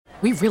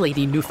We really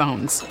need new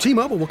phones.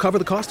 T-Mobile will cover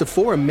the cost of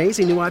 4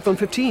 amazing new iPhone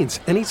 15s,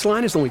 and each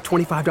line is only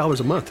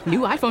 $25 a month. New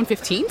iPhone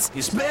 15s?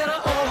 It's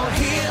better over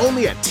here.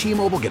 Only at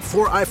T-Mobile, get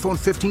 4 iPhone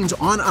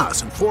 15s on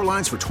us and 4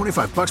 lines for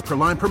 $25 per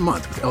line per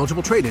month with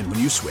eligible trade-in when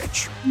you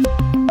switch.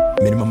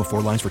 Minimum of 4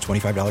 lines for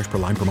 $25 per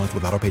line per month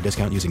with autopay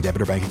discount using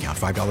debit or bank account.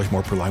 $5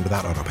 more per line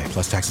without autopay,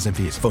 plus taxes and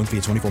fees. Phone fee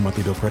at 24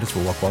 monthly bill credits for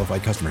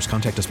well-qualified customers.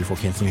 Contact us before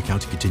canceling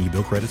account to continue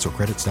bill credits or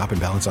credit stop and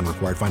balance on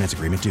required finance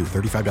agreement due.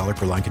 $35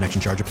 per line connection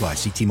charge applies.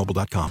 See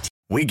T-Mobile.com.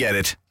 We get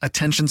it.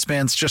 Attention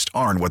spans just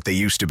aren't what they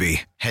used to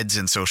be. Heads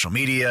in social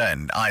media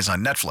and eyes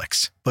on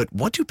Netflix. But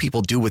what do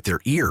people do with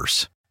their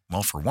ears?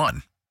 Well, for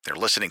one, they're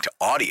listening to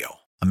audio.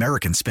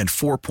 Americans spend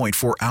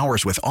 4.4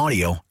 hours with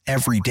audio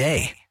every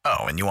day.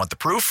 Oh, and you want the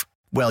proof?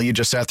 Well, you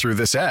just sat through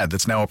this ad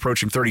that's now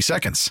approaching 30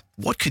 seconds.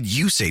 What could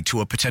you say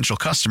to a potential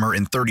customer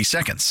in 30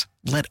 seconds?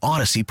 Let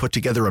Odyssey put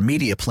together a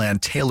media plan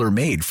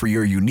tailor-made for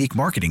your unique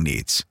marketing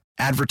needs.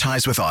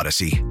 Advertise with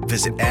Odyssey.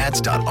 Visit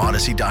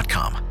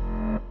ads.odyssey.com.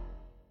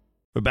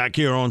 We're back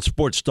here on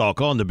Sports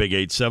Talk on the Big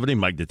 870.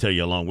 Mike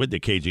Detillier along with the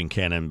Cajun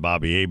Cannon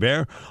Bobby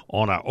Hebert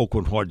on our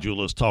Oakland Heart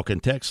Jewelers Talk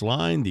and Text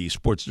line. The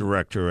sports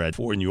director at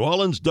Ford New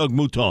Orleans, Doug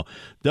Mouton.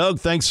 Doug,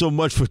 thanks so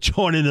much for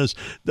joining us.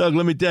 Doug,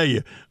 let me tell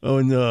you,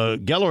 when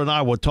Geller and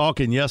I were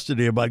talking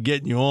yesterday about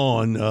getting you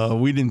on,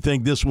 we didn't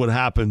think this would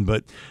happen.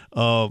 But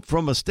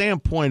from a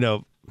standpoint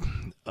of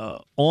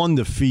on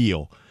the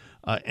field,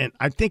 and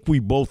I think we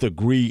both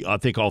agree, I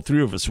think all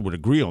three of us would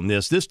agree on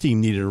this, this team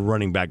needed a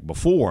running back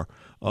before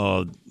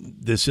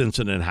this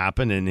incident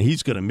happened, and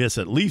he's going to miss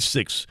at least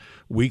 6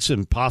 weeks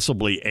and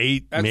possibly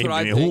 8. That's maybe, what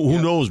I think,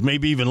 who knows,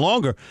 maybe even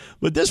longer.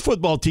 But this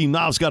football team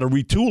now has got to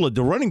retool at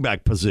the running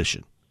back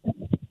position.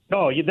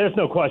 Oh, there's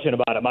no question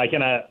about it, Mike,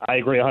 and I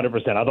agree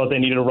 100%. I thought they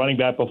needed a running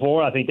back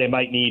before. I think they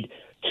might need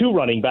 2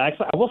 running backs.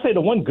 I will say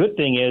the one good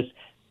thing is,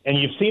 and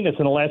you've seen this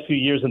in the last few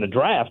years in the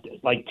draft,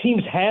 like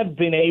teams have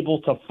been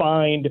able to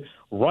find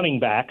running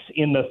backs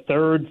in the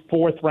 3rd,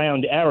 4th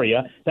round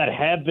area that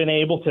have been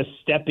able to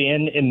step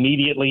in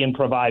immediately and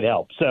provide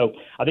help. So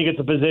I think it's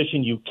a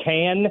position you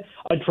can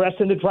address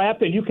in the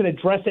draft, and you can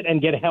address it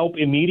and get help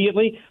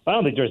immediately. But I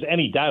don't think there's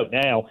any doubt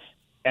now.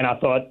 And I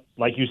thought,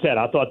 like you said,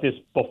 I thought this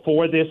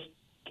before this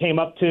came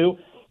up too.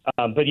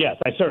 But yes,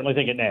 I certainly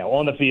think it now.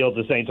 On the field,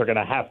 the Saints are going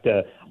to have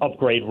to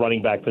upgrade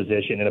running back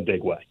position in a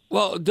big way.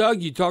 Well,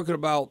 Doug, you're talking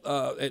about,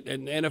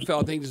 and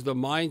NFL, I think is the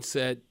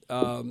mindset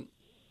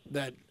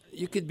that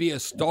you could be a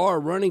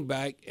star running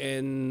back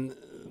and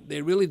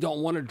they really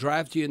don't want to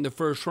draft you in the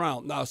first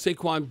round. Now,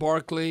 Saquon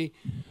Barkley,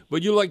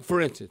 but you like,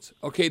 for instance,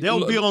 okay.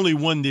 There'll be only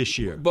one this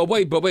year. But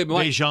wait.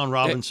 Dejan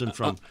Robinson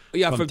from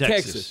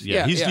Texas.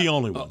 Yeah, he's the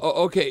only one.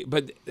 Okay,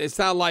 but it's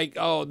not like,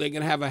 they're going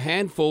to have a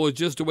handful. It's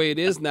just the way it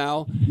is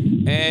now.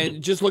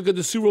 And just look at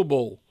the Super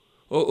Bowl.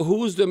 Who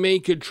was the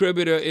main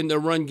contributor in the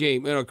run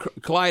game?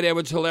 Clyde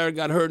Edwards-Helaire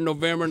got hurt in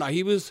November. Now,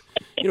 he was,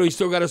 he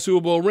still got a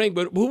Super Bowl ring,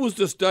 but who was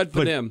the stud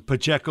for them?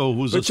 Pacheco,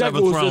 who's a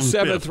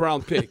seventh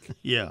round pick.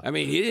 Yeah. I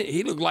mean,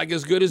 he looked like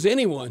as good as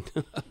anyone.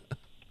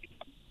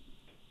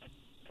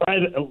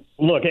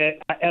 Look,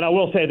 and I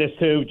will say this,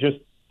 too, just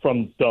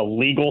from the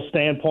legal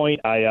standpoint,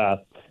 I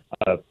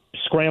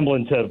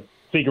scrambling to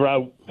figure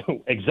out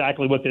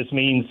exactly what this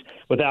means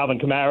with Alvin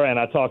Kamara, and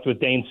I talked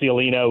with Dane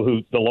Ciolino, who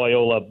the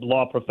Loyola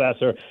law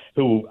professor,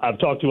 who I've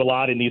talked to a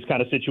lot in these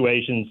kind of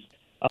situations,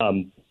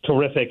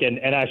 terrific, and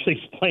actually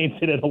explains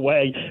it in a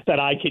way that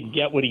I can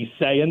get what he's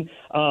saying.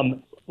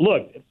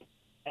 Look,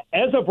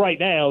 as of right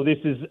now, this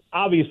is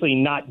obviously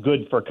not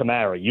good for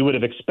Kamara. You would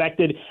have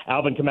expected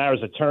Alvin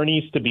Kamara's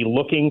attorneys to be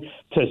looking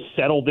to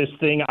settle this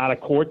thing out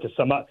of court, to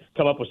come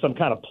up with some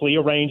kind of plea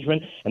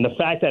arrangement. And the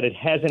fact that it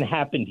hasn't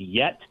happened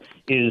yet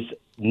is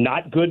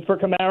not good for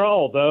Kamara,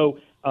 although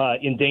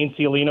in Dane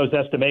Ciolino's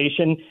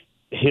estimation,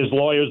 his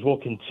lawyers will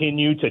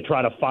continue to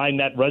try to find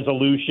that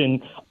resolution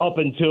up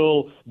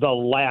until the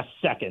last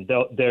second.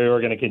 They're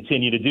going to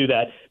continue to do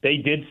that. They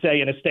did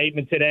say in a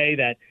statement today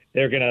that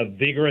they're going to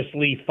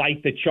vigorously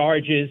fight the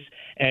charges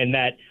and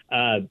that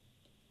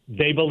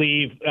they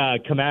believe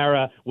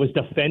Kamara was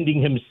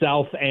defending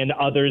himself and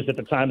others at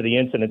the time of the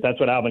incident. That's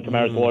what Alvin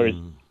Kamara's lawyers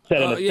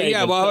said in a statement.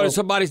 Yeah, well,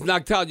 somebody's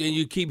knocked out and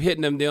you keep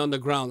hitting them there on the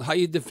ground. How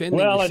you defending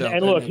yourself? Well,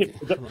 and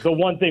look, the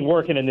one thing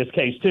working in this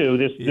case, too,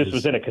 this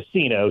was in a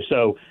casino.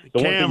 So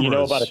the one thing you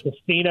know about a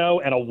casino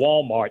and a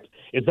Walmart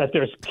is that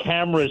there's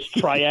cameras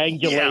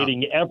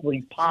triangulating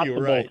every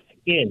possible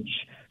inch.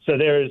 So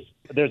there's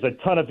a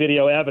ton of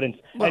video evidence.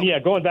 Well,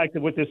 and, going back to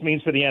what this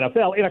means for the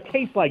NFL, in a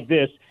case like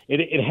this,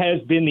 it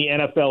has been the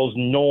NFL's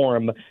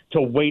norm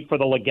to wait for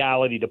the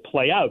legality to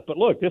play out. But,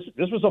 look, this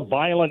was a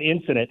violent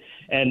incident.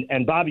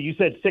 And Bobby, you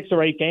said 6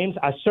 or 8 games.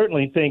 I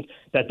certainly think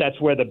that that's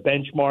where the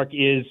benchmark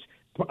is,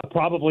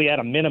 probably at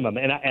a minimum.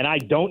 And I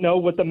don't know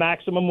what the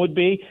maximum would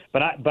be,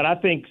 but I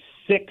think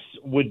 6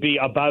 would be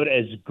about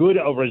as good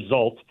a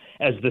result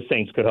as the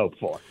Saints could hope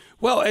for.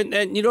 Well, and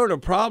the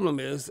problem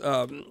is,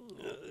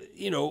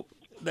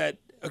 that,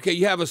 okay,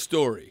 you have a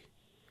story,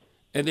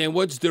 and then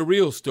what's the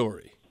real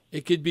story?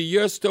 It could be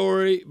your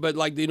story, but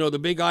the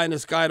big eye in the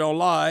sky don't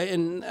lie,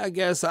 and I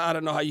guess I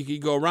don't know how you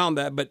could go around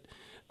that, but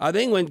I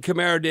think when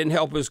Camara didn't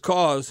help his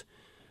cause,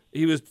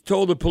 he was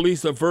told the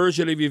police a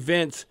version of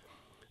events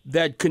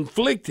that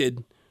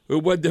conflicted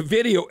with what the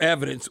video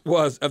evidence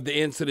was of the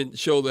incident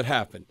show that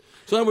happened.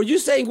 So, in other words, you're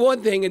saying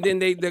one thing, and then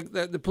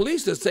the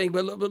police are saying,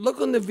 but look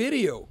on the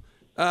video.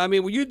 I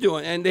mean, what you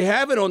doing? And they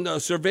have it on the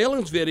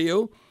surveillance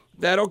video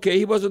that, okay,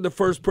 he wasn't the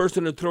first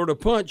person to throw the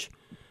punch.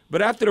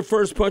 But after the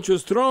first punch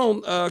was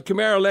thrown,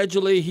 Camara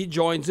allegedly, he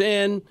joins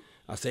in.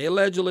 I say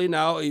allegedly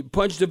now. He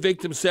punched the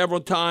victim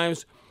several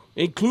times,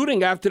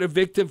 including after the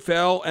victim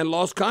fell and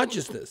lost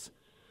consciousness.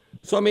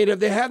 So, I mean, if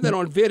they have that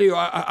on video,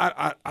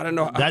 I don't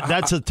know.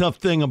 That's a tough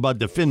thing about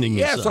defending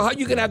yourself. Yeah, so how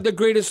you can have the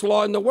greatest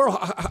law in the world,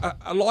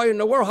 a lawyer in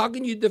the world, how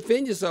can you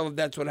defend yourself if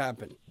that's what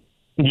happened?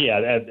 Yeah,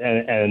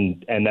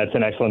 and that's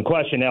an excellent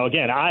question. Now,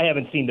 again, I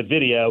haven't seen the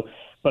video,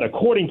 but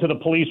according to the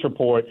police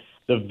report,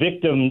 the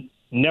victim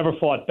never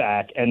fought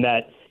back, and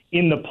that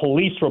in the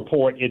police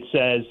report it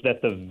says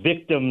that the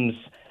victim's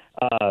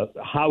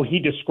how he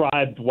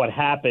described what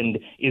happened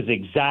is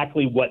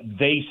exactly what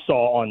they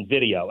saw on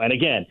video. And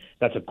again,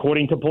 that's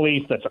according to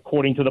police. That's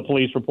according to the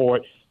police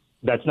report.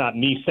 That's not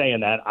me saying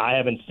that. I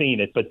haven't seen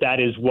it, but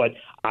that is what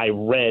I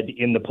read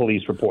in the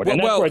police report. And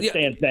that's where it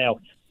stands now.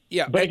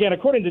 Yeah, but again,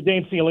 according to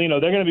Dane Ciolino,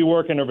 they're going to be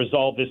working to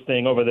resolve this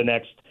thing over the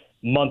next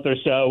month or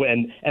so.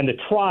 And the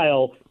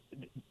trial,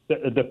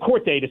 the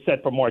court date is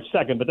set for March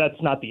 2nd, but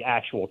that's not the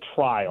actual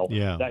trial.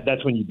 Yeah.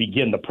 That's when you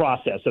begin the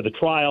process. So the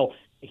trial,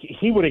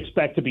 he would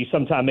expect to be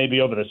sometime maybe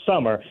over the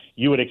summer.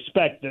 You would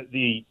expect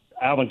the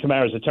Alvin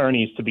Kamara's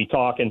attorneys to be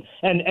talking.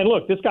 And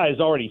look, this guy has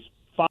already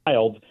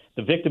filed,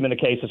 the victim in the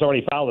case has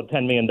already filed a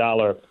 $10 million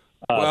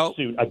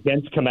suit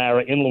against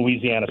Kamara in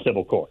Louisiana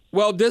civil court.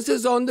 Well, this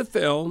is on the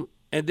film,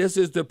 and this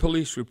is the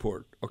police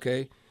report,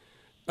 okay?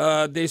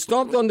 They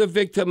stomped on the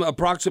victim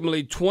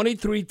approximately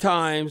 23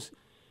 times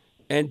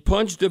and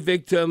punched the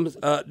victim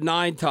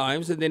 9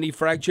 times, and then he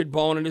fractured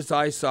bone in his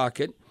eye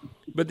socket.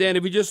 But then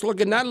if you just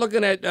not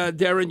looking at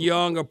Darren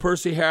Young or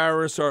Percy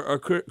Harris or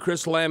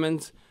Chris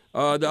Lemons,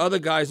 the other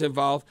guys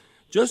involved,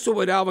 just so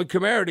with Alvin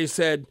Kamara, they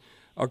said,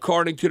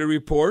 according to the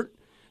report,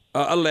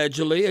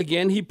 allegedly,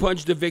 again, he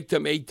punched the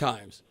victim 8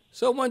 times.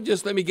 Someone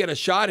just let me get a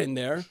shot in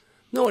there.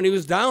 No, when he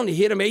was down, he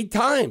hit him 8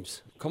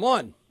 times. Come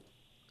on.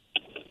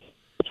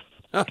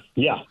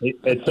 Yeah,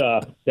 it's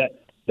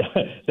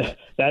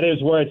that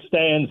is where it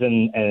stands,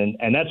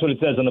 and that's what it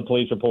says in the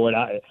police report.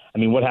 I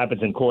mean, what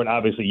happens in court,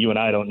 obviously, you and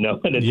I don't know,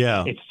 and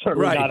it's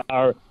certainly not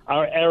our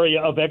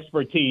area of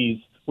expertise,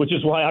 which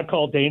is why I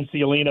called Dane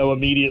Ciolino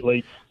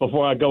immediately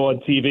before I go on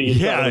TV.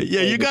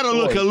 You got to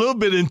look a little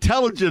bit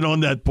intelligent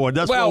on that point.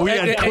 That's why we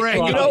had Craig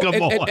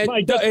come on.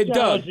 Mike, that's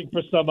challenging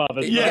for some of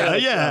us.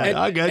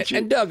 I got you.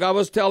 And Doug, I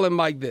was telling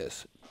Mike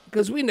this,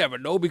 because we never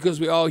know, because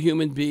we're all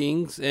human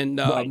beings,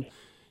 and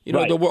we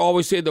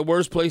always say the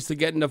worst place to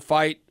get in a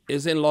fight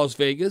is in Las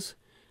Vegas,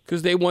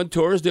 because they want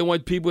tourists, they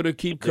want people to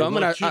keep coming.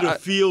 They want you to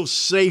feel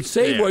safe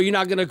there. Where you're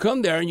not going to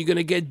come there and you're going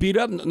to get beat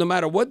up no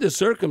matter what the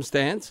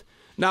circumstance.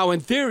 Now, in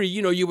theory,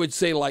 you would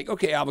say, like,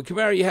 okay, Alvin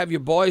Kamara, you have your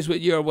boys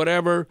with you or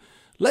whatever.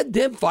 Let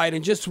them fight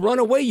and just run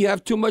away. You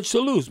have too much to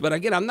lose. But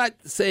again, I'm not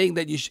saying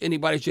that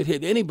anybody should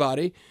hit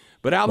anybody.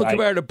 But Alvin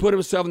Kamara to put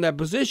himself in that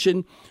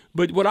position.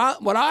 But what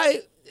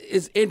I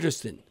is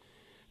interesting,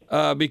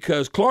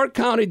 because Clark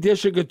County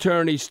District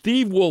Attorney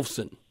Steve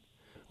Wolfson,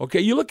 okay,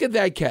 you look at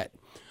that cat.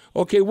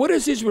 Okay, what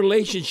is his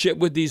relationship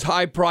with these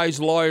high-priced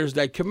lawyers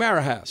that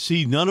Kamara has?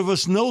 See, none of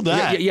us know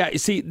that. Yeah.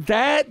 See,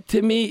 that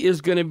to me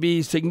is going to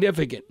be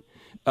significant.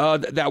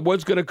 That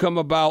what's going to come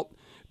about,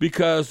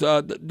 because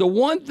the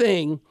one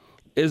thing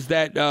is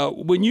that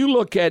when you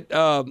look at,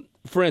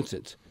 for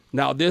instance,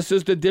 now this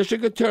is the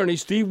district attorney,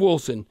 Steve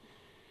Wilson.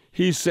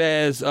 He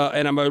says,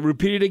 and I'm going to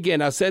repeat it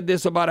again. I said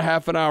this about a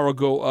half an hour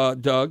ago,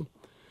 Doug,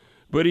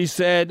 but he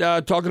said,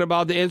 talking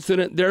about the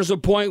incident, there's a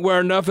point where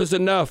enough is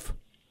enough.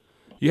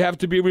 You have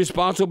to be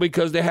responsible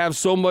because they have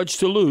so much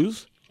to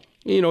lose.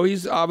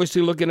 He's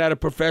obviously looking at a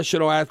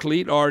professional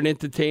athlete or an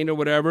entertainer,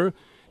 whatever,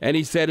 and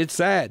he said it's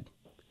sad.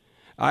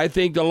 I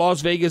think the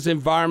Las Vegas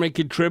environment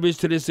contributes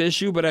to this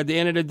issue, but at the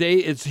end of the day,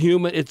 it's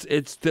human.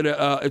 It's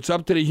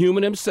up to the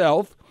human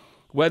himself,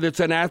 whether it's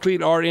an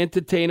athlete or an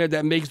entertainer,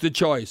 that makes the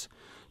choice.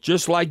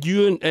 Just like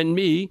you and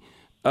me,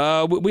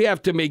 we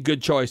have to make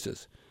good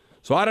choices.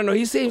 So I don't know.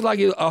 He seems like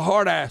a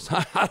hard ass.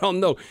 I don't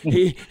know.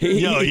 He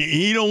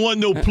don't want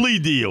no plea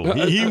deal.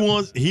 He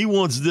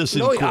wants this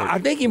in court. I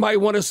think he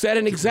might want to set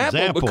an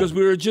example because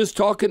we were just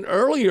talking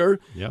earlier.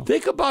 Yeah.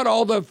 Think about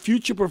all the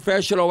future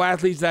professional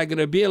athletes that are going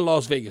to be in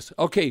Las Vegas.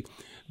 Okay,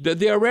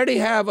 they already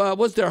have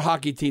what's their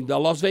hockey team? The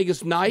Las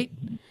Vegas Knight.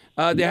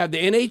 They have the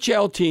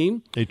NHL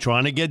team. They're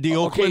trying to get the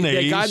Oakland A's.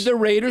 They got the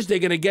Raiders. They're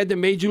going to get the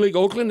Major League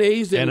Oakland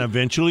A's. And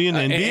eventually an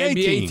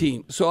NBA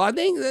team. So I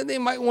think that they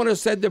might want to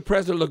set the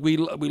precedent. Look, we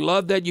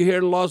love that you're here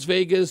in Las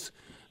Vegas,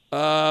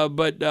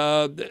 but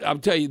I'm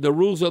telling you, the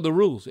rules are the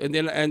rules. And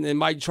they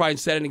might try and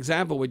set an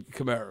example with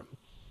Kamara.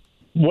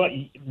 Well,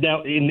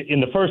 now,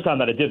 in the first time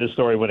that I did this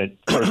story when it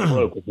first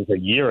broke, which was a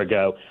year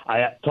ago,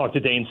 I talked to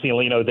Dane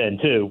Ciolino then,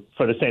 too,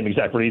 for the same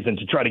exact reason,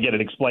 to try to get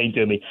it explained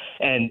to me.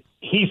 And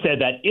he said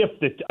that if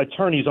the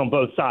attorneys on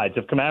both sides,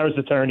 if Kamara's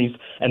attorneys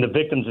and the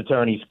victim's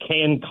attorneys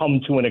can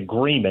come to an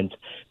agreement,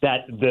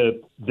 that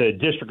the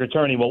district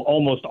attorney will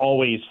almost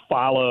always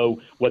follow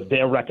what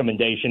their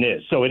recommendation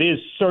is. So it is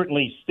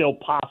certainly still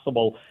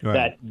possible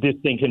that this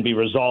thing can be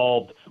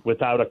resolved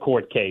without a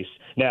court case.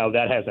 Now,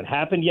 that hasn't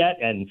happened yet,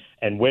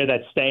 and where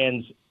that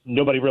stands,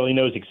 nobody really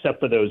knows except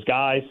for those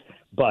guys.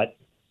 But,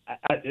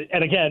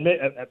 and again,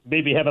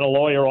 maybe having a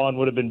lawyer on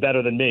would have been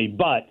better than me,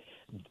 but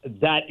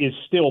that is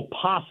still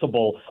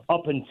possible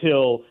up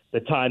until the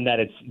time that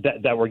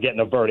that we're getting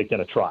a verdict in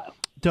a trial.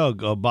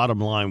 Doug, bottom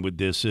line with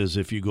this is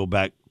if you go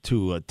back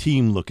to a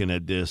team looking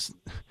at this,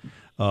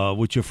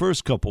 with your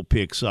first couple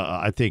picks,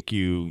 I think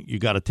you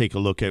got to take a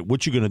look at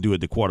what you're going to do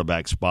at the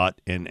quarterback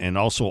spot and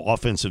also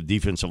offensive,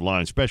 defensive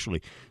line,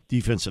 especially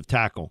defensive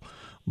tackle.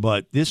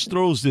 But this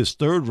throws this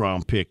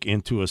third-round pick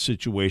into a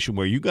situation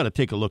where you got to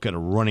take a look at a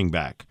running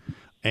back.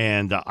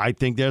 And I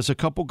think there's a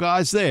couple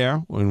guys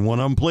there, and one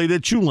of them played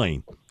at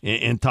Tulane,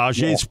 and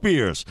Tajay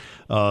Spears.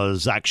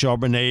 Zach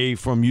Charbonnet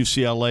from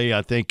UCLA,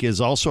 I think,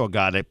 is also a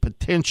guy that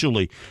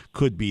potentially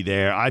could be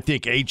there. I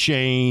think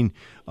A-Chain,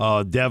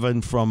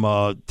 Devin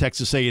from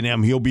Texas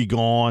A&M, he'll be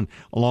gone,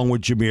 along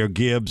with Jahmyr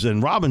Gibbs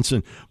and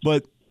Robinson.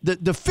 But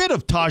the fit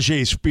of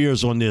Tajay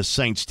Spears on this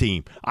Saints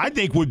team, I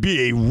think, would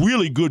be a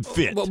really good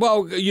fit.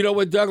 Well, you know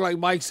what, Doug, like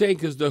Mike's saying,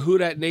 because the Who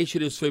Dat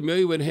Nation is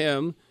familiar with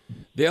him.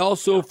 They're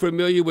also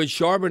familiar with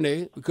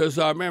Charbonnet because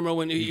I remember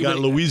when he got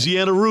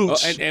Louisiana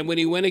roots. And when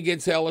he went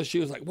against LSU, it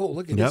was like, whoa,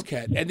 look at this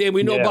cat. And then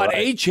we know about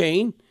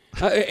A-Chain.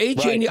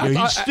 A-Chain,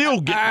 he's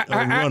still getting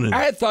running.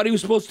 I thought he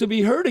was supposed to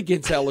be hurt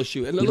against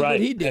LSU, and look what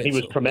he did. And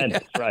he was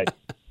tremendous, right.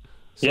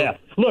 So,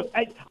 look,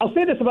 I'll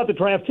say this about the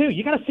draft, too.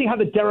 You got to see how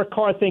the Derek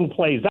Carr thing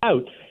plays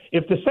out.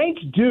 If the Saints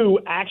do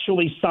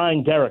actually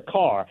sign Derek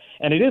Carr,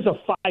 and it is a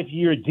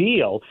 5-year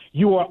deal,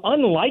 you are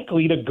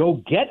unlikely to go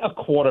get a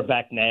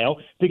quarterback now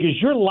because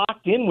you're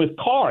locked in with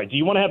Carr. Do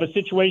you want to have a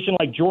situation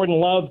like Jordan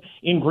Love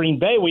in Green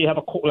Bay where you have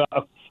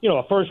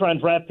a first-round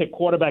draft pick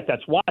quarterback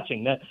that's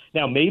watching?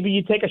 Now, maybe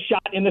you take a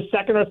shot in the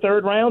second or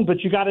third round,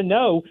 but you got to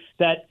know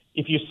that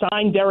if you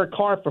sign Derek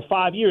Carr for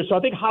 5 years. So I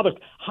think how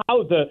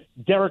the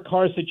Derek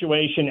Carr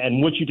situation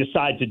and what you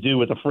decide to do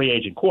with a free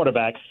agent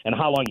quarterback and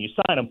how long you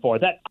sign him for,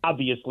 that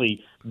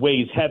obviously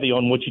weighs heavy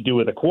on what you do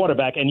with a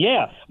quarterback. And,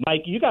 yeah,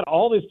 Mike, you got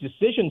all these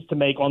decisions to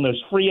make on those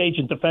free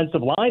agent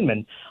defensive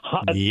linemen.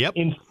 Yep.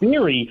 In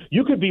theory,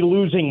 you could be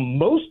losing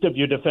most of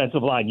your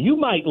defensive line. You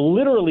might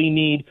literally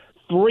need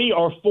 3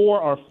 or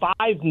 4 or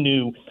 5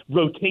 new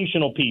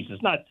rotational pieces,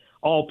 not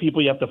all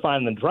people you have to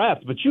find in the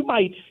draft, but you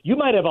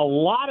might have a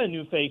lot of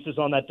new faces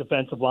on that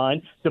defensive line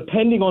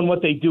depending on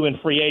what they do in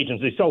free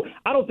agency. So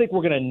I don't think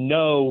we're going to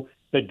know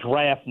the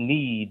draft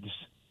needs.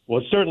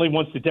 Well, certainly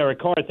once the Derek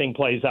Carr thing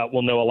plays out,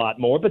 we'll know a lot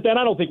more. But then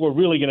I don't think we're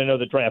really going to know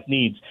the draft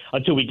needs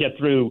until we get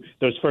through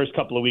those first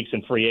couple of weeks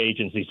in free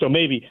agency. So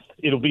maybe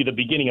it'll be the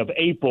beginning of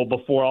April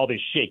before all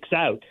this shakes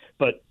out.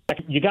 But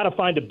you got to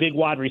find a big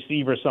wide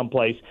receiver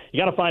someplace. You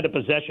got to find a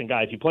possession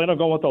guy. If you plan on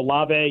going with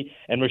Olave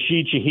and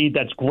Rashid Shaheed,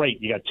 that's great.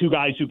 You got 2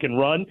 guys who can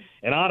run.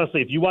 And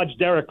honestly, if you watch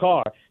Derek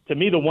Carr, to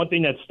me, the one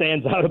thing that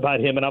stands out about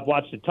him, and I've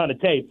watched a ton of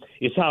tape,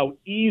 is how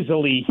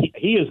easily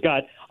he has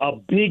got a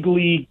big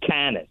league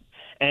cannon.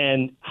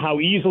 And how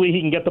easily he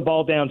can get the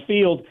ball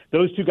downfield.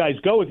 Those 2 guys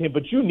go with him,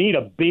 but you need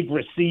a big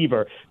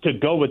receiver to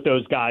go with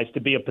those guys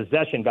to be a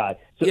possession guy.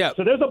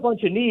 So there's a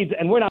bunch of needs,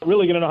 and we're not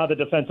really going to know how the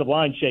defensive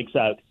line shakes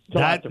out.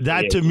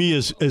 That to me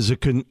is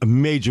a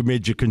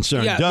major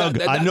concern. Yeah, Doug,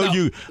 I know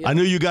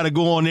you got to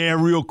go on air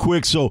real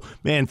quick. So,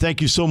 man,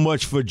 thank you so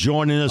much for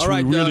joining us.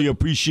 Right, we really Doug.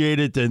 appreciate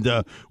it,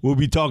 and we'll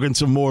be talking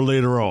some more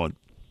later on.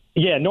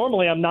 Yeah,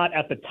 normally I'm not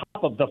at the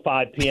top of the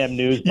 5 p.m.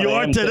 news. But You I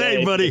are am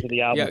today, buddy. To the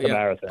Alvin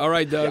Kamara thing. All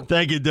right, Doug.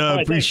 Thank you, Doug.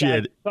 Right,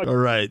 appreciate thanks, it. All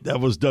right, that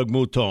was Doug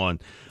Mouton.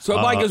 So,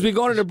 Mike, as we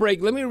go into the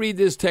break, let me read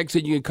this text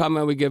and you can comment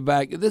when we get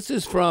back. This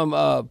is from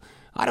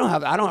I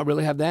don't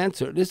really have the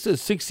answer. This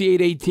is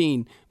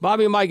 6818.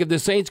 Bobby and Mike, if the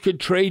Saints could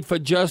trade for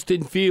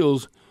Justin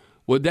Fields,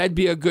 would that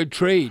be a good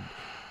trade?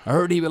 I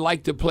heard he would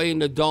like to play in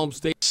the Dome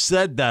Stadium.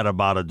 Said that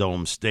about a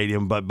Dome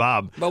Stadium, but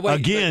Bob, wait,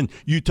 again,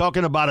 you're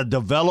talking about a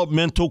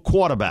developmental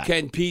quarterback.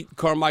 Can Pete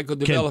Carmichael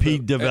develop Can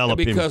Pete develop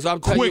him because I'm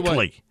telling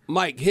quickly? You what,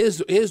 Mike,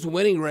 his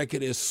winning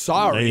record is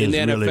sorry in the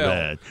NFL. Really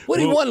bad.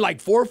 He won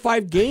like 4 or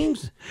 5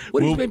 games?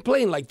 He's been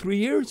playing like 3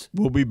 years?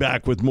 We'll be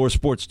back with more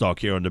sports talk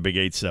here on the Big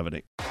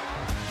 870.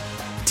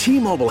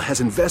 T-Mobile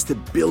has invested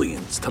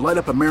billions to light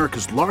up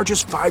America's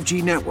largest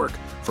 5G network,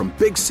 from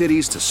big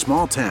cities to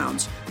small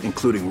towns,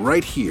 including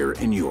right here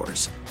in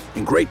yours.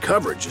 And great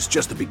coverage is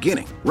just the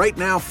beginning. Right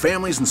now,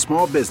 families and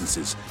small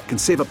businesses can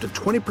save up to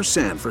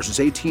 20% versus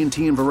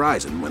AT&T and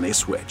Verizon when they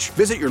switch.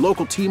 Visit your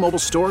local T-Mobile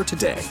store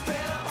today.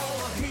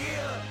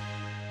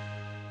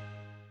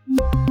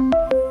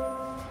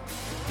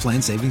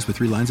 Plan savings with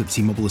 3 lines of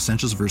T-Mobile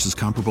Essentials versus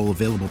comparable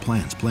available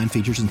plans. Plan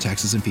features and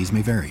taxes and fees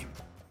may vary.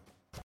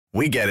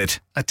 We get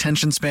it.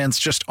 Attention spans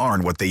just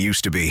aren't what they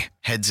used to be.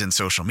 Heads in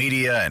social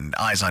media and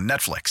eyes on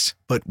Netflix.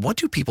 But what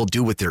do people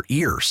do with their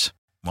ears?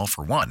 Well,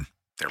 for one,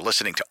 they're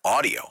listening to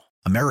audio.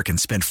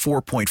 Americans spend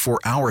 4.4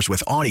 hours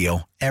with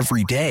audio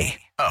every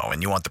day. Oh,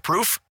 and you want the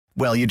proof?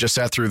 Well, you just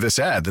sat through this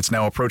ad that's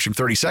now approaching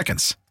 30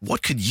 seconds.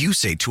 What could you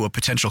say to a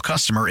potential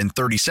customer in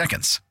 30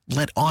 seconds?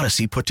 Let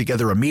Odyssey put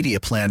together a media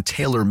plan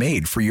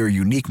tailor-made for your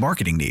unique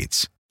marketing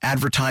needs.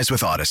 Advertise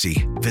with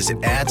Odyssey.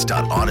 Visit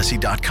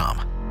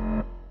ads.odyssey.com.